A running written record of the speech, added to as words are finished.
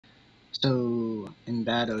So in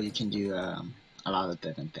battle, you can do a lot of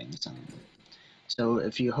different things. So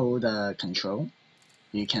if you hold control,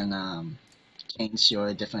 you can change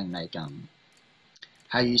your different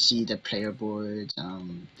how you see the player board.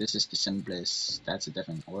 This is the simplest. That's a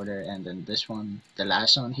different order, and then this one, the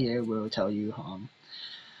last one here, will tell you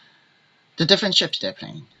the different ships they're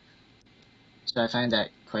playing. So I find that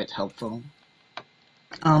quite helpful.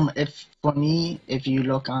 If for me, if you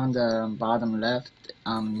look on the bottom left,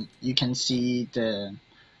 you can see the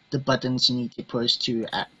buttons you need to push to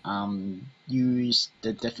use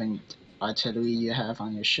the different artillery you have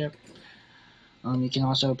on your ship. You can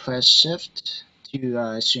also press shift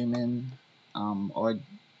to zoom in or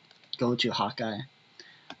go to Hawkeye.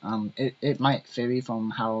 It might vary from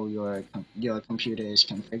how your computer is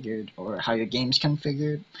configured or how your game's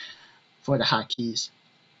configured for the hotkeys.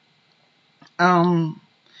 Um,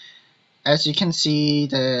 as you can see,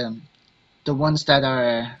 the ones that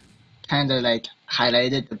are kind of like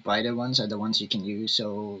highlighted, the brighter ones are the ones you can use.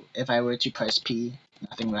 So if I were to press P,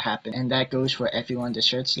 nothing will happen. And that goes for everyone. The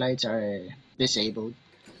search lights are disabled.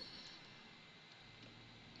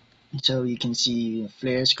 So you can see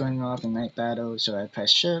flares going off in night battle. So I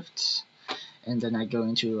press shift and then I go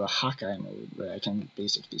into a Hawkeye mode where I can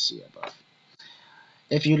basically see above.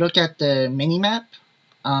 If you look at the minimap,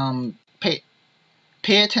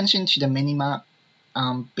 pay attention to the minimap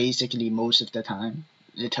basically most of the time.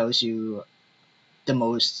 It tells you the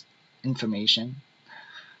most information.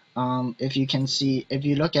 If you can see, if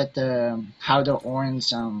you look at the how the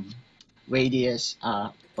orange radius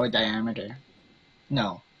or diameter,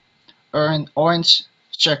 no, orange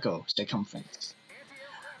circle circumference.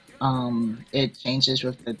 It changes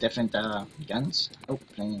with the different guns. Oh,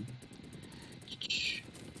 plane.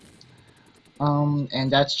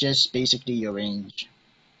 And that's just basically your range,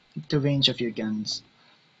 the range of your guns.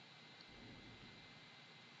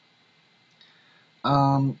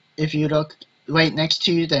 If you look right next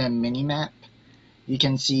to the minimap, you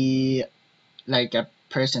can see like a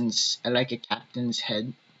person's, like a captain's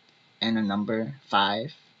head and a number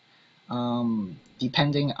 5.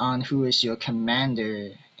 Depending on who is your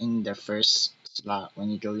commander in the first slot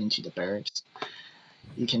when you go into the barracks,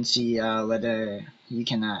 you can see whether you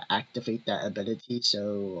can activate that ability.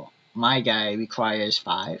 So my guy requires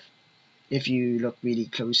 5. If you look really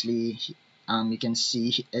closely, you can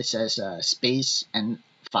see it says space and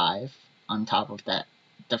 5 on top of that,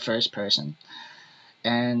 the first person,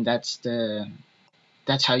 and that's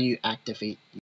how you activate